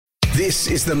This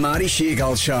is the Marty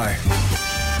Sheargold Show. Max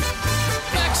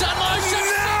unloads it. No!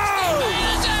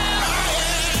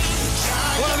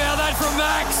 What about that from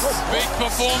Max? Big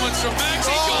performance from Max.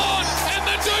 He's gone. And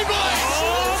the double.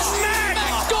 Oh,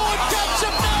 Max Gawn comes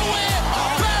from nowhere.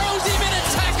 Barrels him in a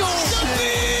tackle.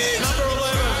 Number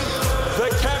 11, the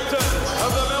captain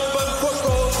of the Melbourne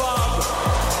Football Club,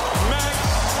 Max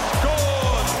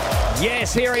Gawn. Yes,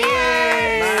 here he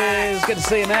is. Good to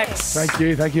see you, Max. Thank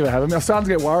you for having me. I'm starting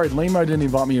to get worried. Limo didn't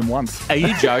invite me in once. Are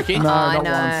you joking? No, not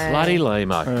no. once. Bloody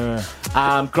Limo.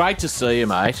 Great to see you,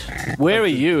 mate. Where are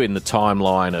you in the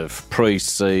timeline of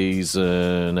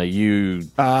pre-season? Are you...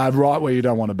 Right where you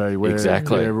don't want to be.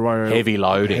 Exactly. Heavy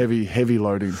loading. Heavy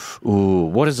loading. Ooh,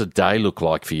 what does a day look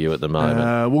like for you at the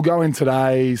moment? We'll go in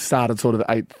today, start at sort of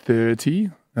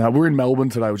 8:30. We're in Melbourne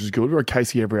today, which is good. We're at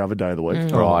Casey every other day of the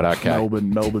week. Right, okay.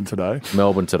 Melbourne today.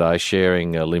 Melbourne today,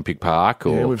 sharing Olympic Park?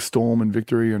 Or... Yeah, with Storm and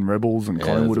Victory and Rebels and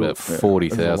Collingwood. About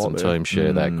 40,000 teams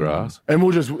share that grass. And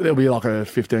there'll be like a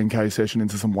 15K session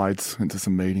into some weights, into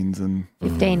some meetings. And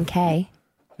 15K.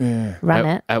 Yeah. Run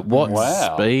it. At what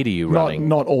speed are you running?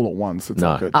 Not all at once. It's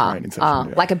like a training session.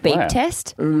 Yeah. Like a beep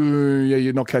test? Yeah,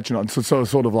 you're not catching on. So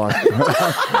sort of like...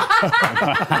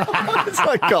 It's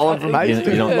like Colin from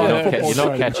Hastings. You're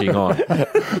not catching on.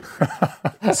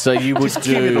 So you would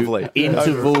do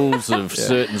intervals of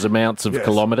certain amounts of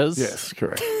kilometres? Yes,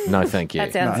 correct. No, thank you.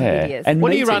 That sounds hideous. And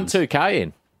what do you run 2K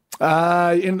in?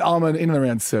 I'm in and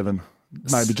around 7.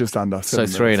 Maybe just under. So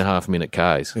 3.5 minute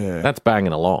Ks. Yeah. That's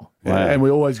banging along. Yeah. And we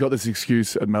always got this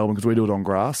excuse at Melbourne because we do it on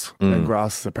grass, and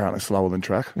grass is apparently slower than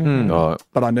track. Right.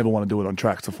 But I never want to do it on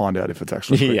track to find out if it's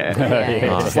actually quick.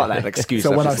 It's like that excuse.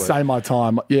 So when I say my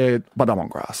time, but I'm on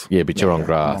grass. Yeah, but you're on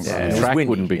grass. Yeah. Track Windy,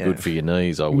 wouldn't be good for your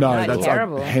knees, I would. No, that's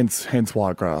terrible. hence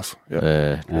why grass.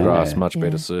 Yeah. Grass, much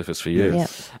better surface for you. Yeah.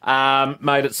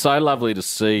 Mate, it's so lovely to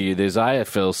see you. There's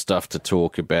AFL stuff to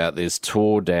talk about. There's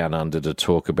Tour Down Under to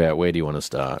talk about. Where do you want to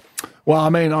start? Well, I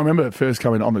mean, I remember first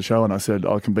coming on the show and I said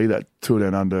I can be that Tour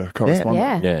Down Under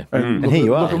correspondent. Yeah. And here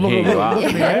you are. Look at me now.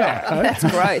 That's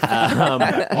growth.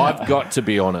 I've got to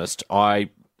be honest.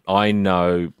 I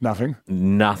know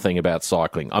Nothing. about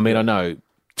cycling. I mean, I know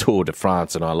Tour de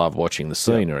France and I love watching the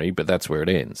scenery, but that's where it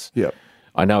ends. Yep.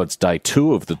 I know it's day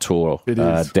 2 of the Tour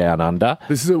Down Under.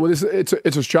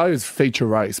 It's Australia's feature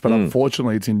race, but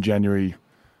unfortunately it's in January.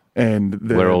 And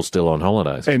we're all still on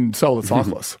holidays. And so are the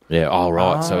cyclists. Yeah,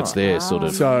 right. So it's there sort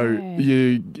of. So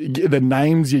the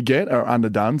names you get are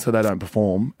underdone, so they don't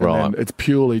perform. And Right. then it's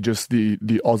purely just the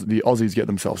Aussies get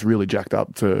themselves really jacked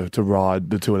up to ride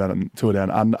the Tour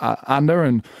Down Under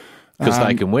and. Because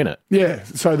they can win it. Yeah,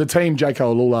 so the team,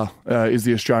 Jayco Alula, is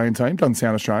the Australian team. Doesn't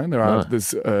sound Australian.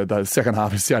 The second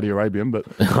half is Saudi Arabian, but...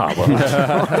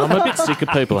 I'm a bit sick of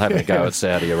people having to go at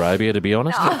Saudi Arabia, to be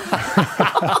honest.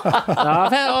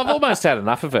 I've almost had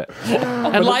enough of it.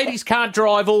 And ladies can't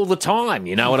drive all the time,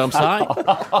 you know what I'm saying?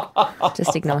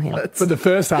 Just ignore him. But the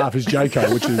first half is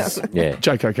Jayco, which is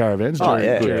Jayco Caravans.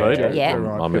 Yeah.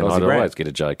 I mean, I'd always get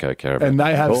a Jayco Caravan. And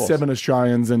they have 7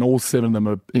 Australians, and all 7 of them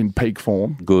are in peak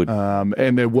form. Good.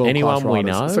 And they're world-class Anyone we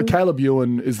riders. know? So Caleb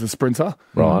Ewan is the sprinter.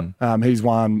 Right. He's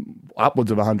won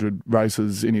upwards of 100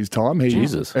 races in his time.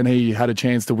 Jesus. And he had a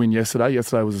chance to win yesterday.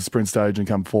 Yesterday was a sprint stage and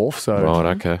come 4th. So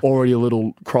okay. Already a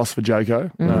little cross for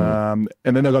Jayco. And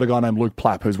then they've got a guy named Luke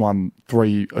Plapp who's won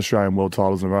 3 Australian world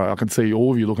titles in a row. I can see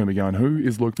all of you looking at me going, who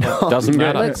is Luke Plapp? Doesn't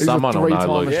matter. He's Someone a will know 3-time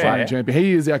Luke Australian Plapp. champion.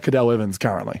 He is our Cadell Evans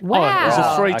currently. Wow. He's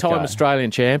a 3-time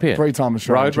Australian champion. 3-time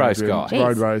Australian Road race champion. guy. Jeez.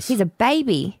 Road race. He's a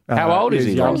baby. How old is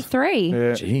he? 23. Yeah.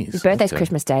 Jeez. His birthday's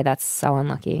Christmas Day. That's so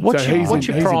unlucky. What's So your he's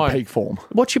in prime? peak form.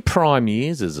 What's your prime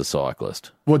years as a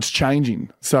cyclist? What's changing?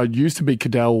 So it used to be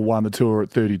Cadell won the Tour at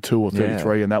 32 or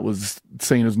 33, and that was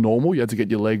seen as normal. You had to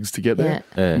get your legs to get there.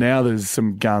 Yeah. Now there's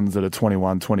some guns that are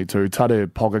 21, 22. Tadej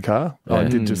Pogacar, I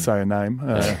did just say a name.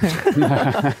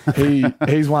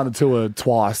 He's won the Tour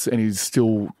twice, and he's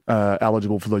still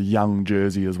eligible for the young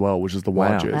jersey as well, which is the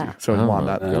white jersey. So he's won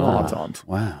that 5 times.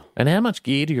 Wow. And how much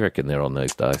gear do you reckon they're on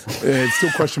these days? It's still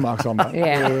question marks on that.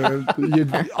 Yeah. I've got You're a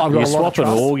lot of swapping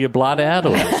trust. all your blood out,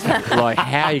 or like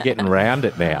how are you getting around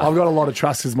it now? I've got a lot of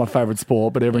trust as my favourite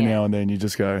sport, but every now and then you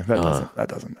just go, that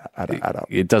doesn't add up.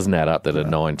 It doesn't add up that a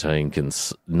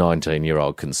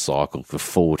 19-year-old can cycle for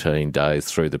 14 days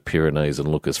through the Pyrenees and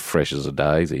look as fresh as a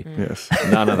daisy. Yes.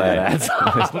 None of that adds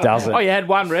up. It doesn't. Oh, you had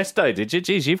one rest day, did you?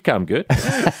 Geez, you've come good.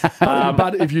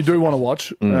 But if you do want to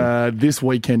watch, this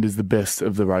weekend is the best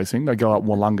of the racing. They go up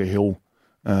Wollonga Hill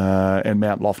and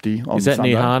Mount Lofty on Is that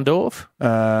Sunday. near Harndorf?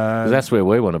 'Cause that's where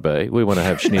we want to be. We want to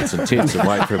have schnitz and tits and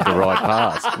wait for him to ride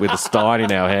past with a stein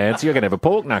in our hands. You're going to have a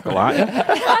pork knuckle, aren't you?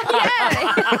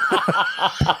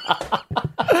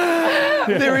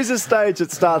 There is a stage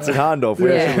that starts in Hahndorf.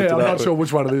 Where Yeah, I'm not sure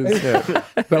which one it is.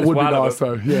 That would be one of nice,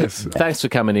 though. Yes. Thanks for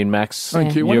coming in, Max.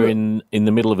 Thank you. You're in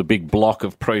the middle of a big block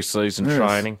of pre-season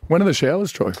training. When are the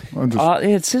showers, Troy?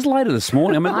 It says later this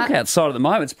morning. I mean, look outside at the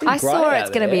moment. It's pretty I grey saw out it's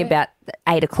going to there. be about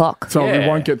 8 o'clock. So we Yeah.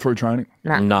 won't get through training.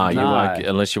 No, you No. won't,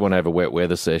 unless you want to have a wet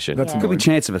weather session. That's Could be a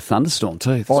chance of a thunderstorm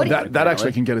too. Oh, that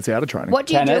actually can get us out of training. What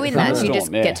do you Can do it? in that? Do you just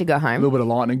Thunderstorm, get to go A home? little bit of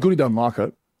lightning. Goody doesn't like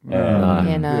it.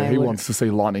 Yeah, no. Yeah, he it wants to see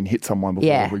lightning hit someone before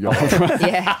Yeah. we go. wouldn't-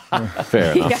 Yeah,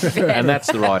 Fair enough. fair. And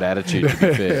that's the right attitude, to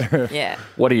be fair. yeah.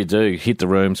 What do? Hit the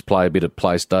rooms, play a bit of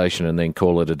PlayStation, and then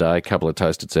call it a day? A couple of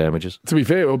toasted sandwiches? To be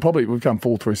fair, we'll come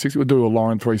full 360. We'll do a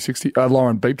Lauren 360,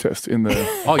 Lauren beep test in the.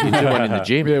 Oh, you do one in the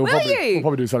gym? Yeah, Will you? we'll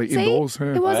probably do something See? indoors.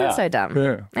 Yeah. It wasn't so dumb.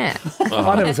 Yeah. Yeah.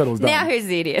 I never said it was done. Now who's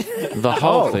the idiot? The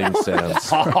whole thing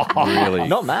sounds really...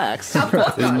 Not Max. No,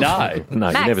 you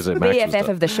Max, never said Max was BFF done.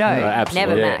 of the show. absolutely.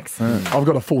 Never Yeah. Max. I've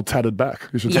got a full tattered back.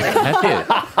 You should Yeah.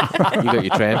 Have you? You got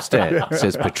your tramp stamp. It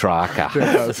says Petrarca,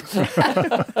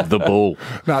 the bull.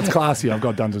 No, it's classy. I've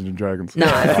got Dungeons and Dragons. No.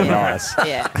 Nice.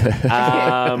 Yeah.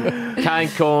 Kane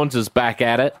Corns is back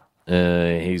at it.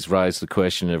 He's raised the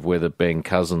question of whether Ben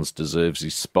Cousins deserves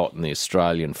his spot in the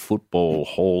Australian Football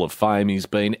Hall of Fame. He's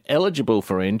been eligible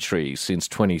for entry since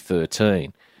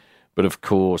 2013. But of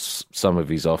course, some of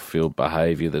his off-field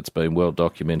behaviour that's been well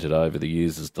documented over the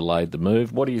years has delayed the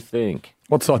move. What do you think?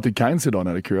 What side did Kane sit on,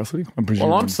 out of curiosity? I'm presuming.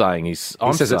 Well, I'm saying he says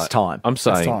it's time. I'm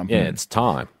saying, time. it's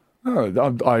time.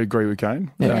 Oh, I agree with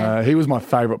Kane. He was my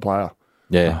favourite player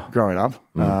Yeah. growing up.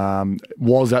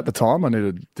 Was at the time. I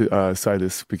need to say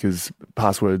this because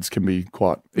passwords can be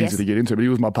quite easy Yes. to get into, but he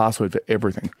was my password for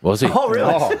everything. Was he? Oh,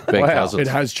 really? Ben Cousins.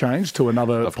 It has changed to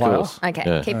another Of player. course. Okay,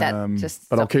 Yeah. keep that. Just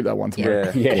But I'll stop. keep that one to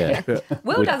me. Yeah. Yeah.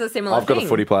 Will does a similar I've got thing. a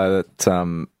footy player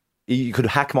that you could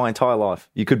hack my entire life.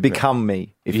 You could become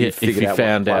me if you If figured you out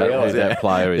found what out player who is. that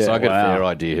player is. Yeah. I got Wow. a fair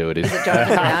idea who it is.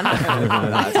 Jonathan Brown.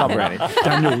 No, it's not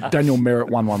Brownie. Daniel Merritt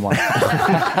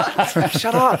 111.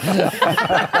 Shut up.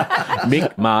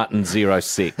 Mick Martin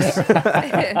 06.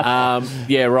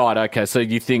 Yeah, right. Okay. So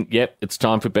you think, yep, it's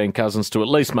time for Ben Cousins to at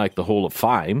least make the Hall of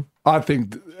Fame. I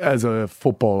think as a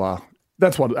footballer,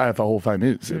 that's what AFL Hall of Fame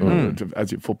is,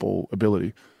 as your football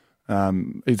ability.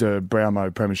 He's a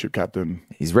Brownlow Premiership captain.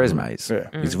 His resumes. Yeah.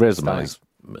 His resume is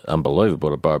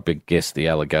unbelievable. But I big guess the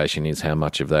allegation is how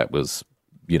much of that was,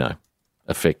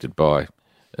 affected by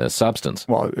substance.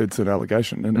 Well, it's an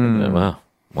allegation, isn't it? Well,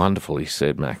 wonderfully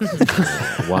said, Max.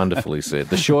 Wonderfully said.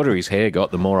 The shorter his hair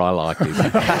got, the more I liked him.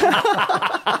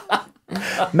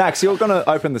 Max, you're going to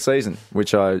open the season,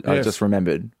 which I Yes. just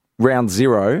remembered. Round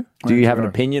 0. Do you have an zero.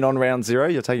 opinion on round 0?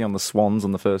 You're taking on the Swans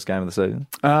on the first game of the season.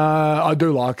 I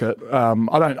do like it.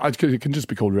 It can just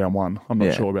be called round 1. I'm not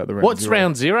Yeah. sure about the round What's 0.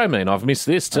 round 0 mean? I've missed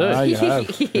this too. You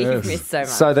have. You've Yes. missed so much.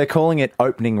 So they're calling it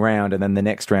opening round, and then the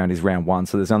next round is round 1.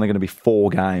 So there's only going to be 4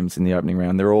 games in the opening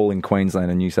round. They're all in Queensland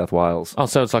and New South Wales. Oh,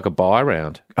 so it's like a bye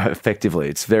round. Effectively,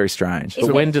 it's very strange. Is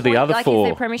But when there do the other Is four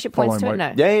there premiership points to it? following No.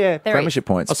 week? Yeah. There Premiership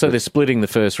points. Oh, so they're splitting the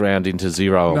first round into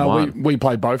 0 and No, 1. we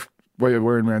play both.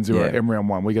 We're in round 0 Yeah. and round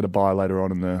 1. We get a bye later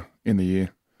on in the year.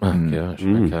 Oh, gosh.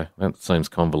 Okay. That seems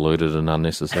convoluted and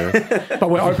unnecessary. But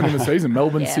we're opening the season.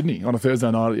 Melbourne, Yeah. Sydney on a Thursday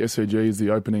night at the SCG is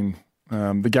the opening.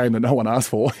 The game that no one asked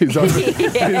for is open.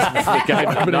 the game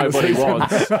that nobody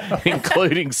wants,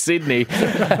 including Sydney.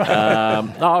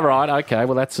 All right, okay,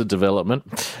 well, that's a development.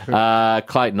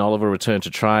 Clayton Oliver returned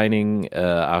to training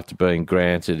after being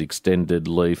granted extended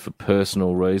leave for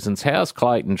personal reasons. How's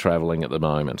Clayton travelling at the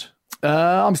moment?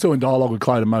 I'm still in dialogue with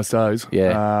Clayton most days.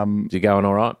 Yeah. Is he going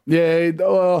all right? Yeah,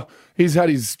 well, he's had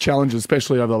his challenges,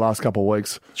 especially over the last couple of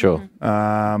weeks. Sure.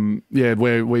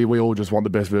 We all just want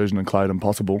the best version of Clayton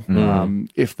possible.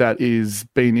 If that is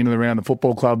being in and around the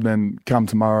football club, then come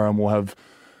tomorrow and we'll have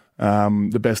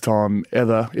the best time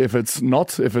ever. If it's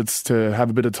not, if it's to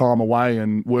have a bit of time away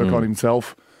and work on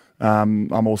himself,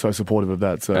 I'm also supportive of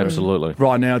that. So Absolutely.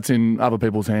 right now it's in other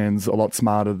people's hands a lot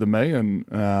smarter than me, and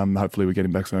hopefully we get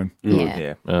him back soon.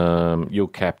 Yeah. You'll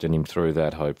captain him through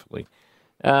that, hopefully.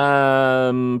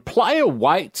 Player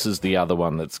weights is the other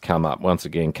one that's come up. Once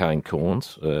again, Kane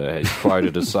Corns is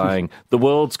quoted as saying, "The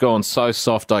world's gone so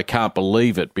soft I can't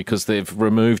believe it because they've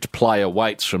removed player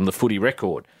weights from the footy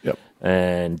record." Yep.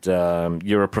 And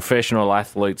you're a professional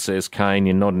athlete, says Kane.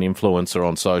 You're not an influencer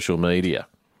on social media.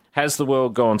 Has the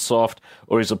world gone soft,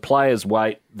 or is a player's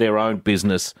weight their own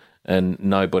business and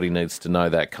nobody needs to know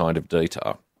that kind of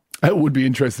detail? It would be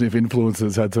interesting if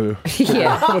influencers had to.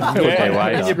 Yeah. Put their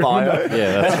weight up. bio.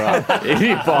 Yeah, that's right. In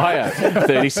your bio,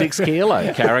 36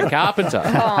 kilo, Karen Carpenter.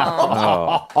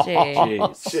 Oh,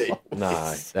 Jeez.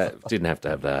 no, that didn't have to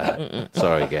have that.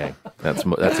 Sorry, gang. That's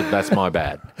my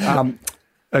bad.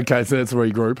 Okay, so let's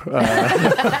regroup.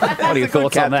 What are your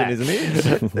thoughts on that? Isn't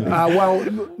it? Well,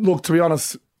 look, to be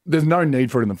honest, there's no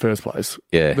need for it in the first place.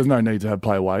 Yeah. There's no need to have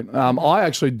player weight. I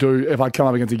actually do, if I come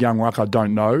up against a young ruck I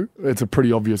don't know, it's a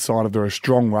pretty obvious sign if they're a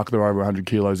strong ruck, they're over 100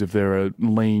 kilos. If they're a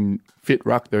lean, fit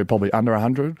ruck, they're probably under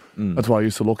 100. That's what I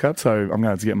used to look at. So I'm going to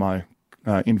have to get my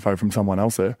info from someone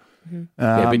else there.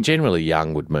 Yeah, but generally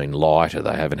young would mean lighter.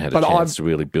 They haven't had a chance to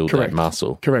really build that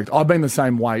muscle. Correct. I've been the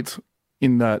same weight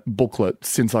in that booklet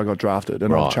since I got drafted,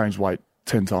 and I've changed weight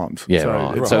 10 times. Yeah,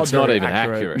 right. So it's not very even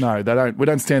accurate. No, they don't. We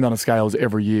don't stand on a scales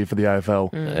every year for the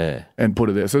AFL and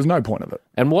put it there. So there's no point of it.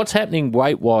 And what's happening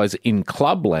weight-wise in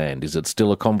clubland? Is it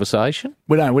still a conversation?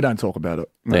 We don't talk about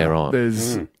it. No. Yeah, right.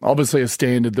 There's obviously a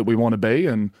standard that we want to be,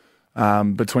 and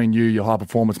between you, your high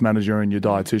performance manager, and your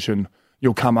dietitian,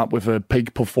 you'll come up with a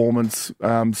peak performance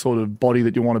sort of body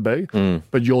that you want to be.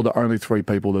 But you're the only three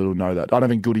people that will know that. I don't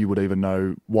think Goody would even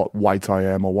know what weight I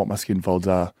am or what my skin folds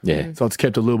are. Yeah. So it's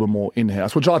kept a little bit more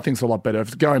in-house, which I think is a lot better. If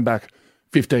it's going back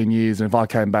 15 years and if I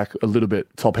came back a little bit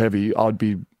top-heavy, I'd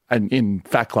be in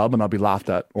Fat Club and I'd be laughed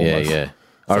at almost. Yeah.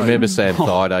 I remember Sam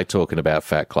Thaiday talking about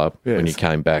Fat Club when you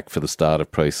came back for the start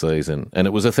of pre-season, and it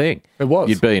was a thing. It was.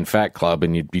 You'd be in Fat Club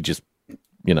and you'd be just,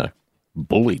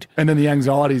 bullied. And then the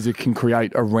anxieties it can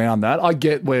create around that. I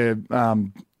get where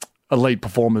elite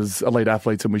performers, elite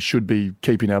athletes, and we should be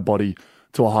keeping our body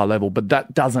to a high level, but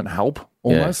that doesn't help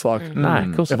almost. No,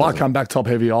 of course if I come back top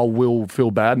heavy, I will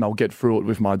feel bad and I'll get through it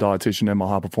with my dietitian and my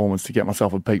high performance to get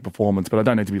myself a peak performance, but I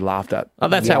don't need to be laughed at. Oh,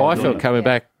 that's how I felt coming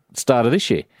back start of this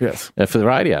year. Yes. For the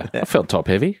radio. I felt top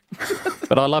heavy,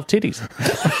 but I love titties.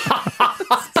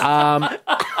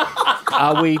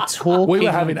 Are we talking? We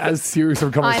were having as serious of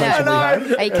a conversation we had.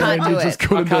 He can't do it. Just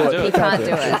couldn't do it. He can't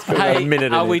do it. Hey,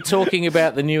 are we talking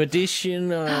about the new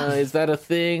edition? Is that a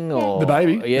thing? Or The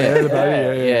baby. Yeah, the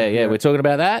baby. yeah. We're talking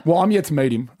about that. Well, I'm yet to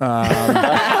meet him.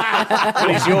 But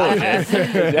he's yours.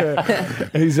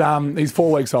 He's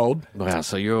 4 weeks old. Wow,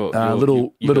 so you're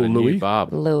little you got a Louis. new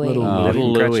bub. Louis.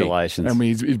 Little Congratulations. And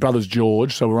his brother's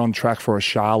George, so we're on track for a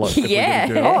Charlotte. if we get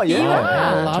a girl. Oh,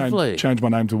 yeah. Lovely. Changed my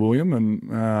name to William,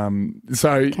 and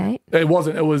so it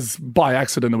wasn't. It was by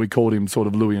accident that we called him sort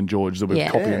of Louis and George. That we're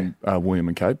copying William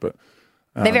and Kate, but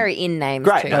They're very in names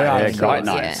Great. too. Yeah, great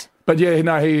names. But yeah,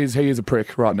 no, he is a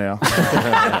prick right now.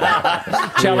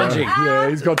 Challenging. Yeah,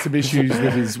 he's got some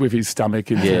issues with his stomach.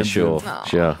 In Yeah, terms sure. of,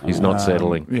 Sure. He's not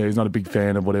settling. Yeah, he's not a big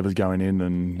fan of whatever's going in,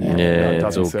 and Yeah, it's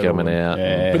doesn't all settle. coming out.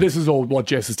 But this is all what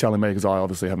Jess is telling me because I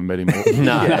obviously haven't met him.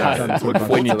 No,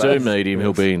 when you do meet him,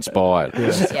 he'll be inspired.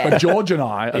 Yeah. But George and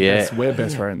I, we're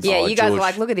best friends. Yeah, you guys George. are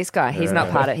like, look at this guy. He's not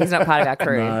part of our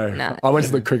crew. No. I went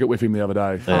to the cricket with him the other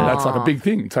day. And that's like a big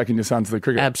thing, taking your son to the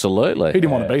cricket. Absolutely. He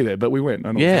didn't want to be there, but we went.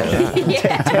 And it was like,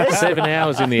 Yeah. 7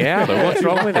 hours in the outer. What's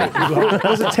wrong with it?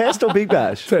 Was it Test or Big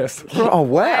Bash? Test. Oh,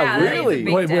 wow, Wow, that is a really?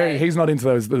 big day. He's not into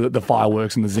those the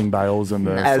fireworks and the zing bales and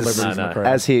the celebrities and the crowd.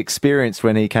 As he experienced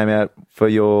when he came out for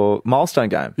your milestone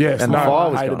game. Yes, and no, the fire I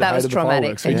was hated gone. That was the traumatic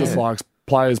fireworks. for He just him. likes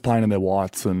players playing in their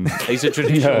whites and He's a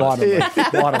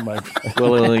traditionalist. light on me.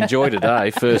 Well, he'll enjoy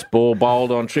today. First ball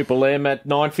bowled on Triple M at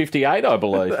 9:58, I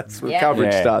believe.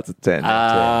 Coverage starts at 10.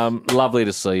 Lovely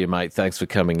to see you, mate. Thanks for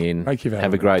coming in. Thank you for Have a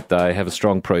having me. great day. Have a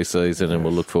strong pre-season, and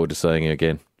we'll look forward to seeing you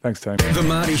again. Thanks, team. The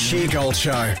Marty Sheargold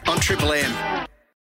Show on Triple M.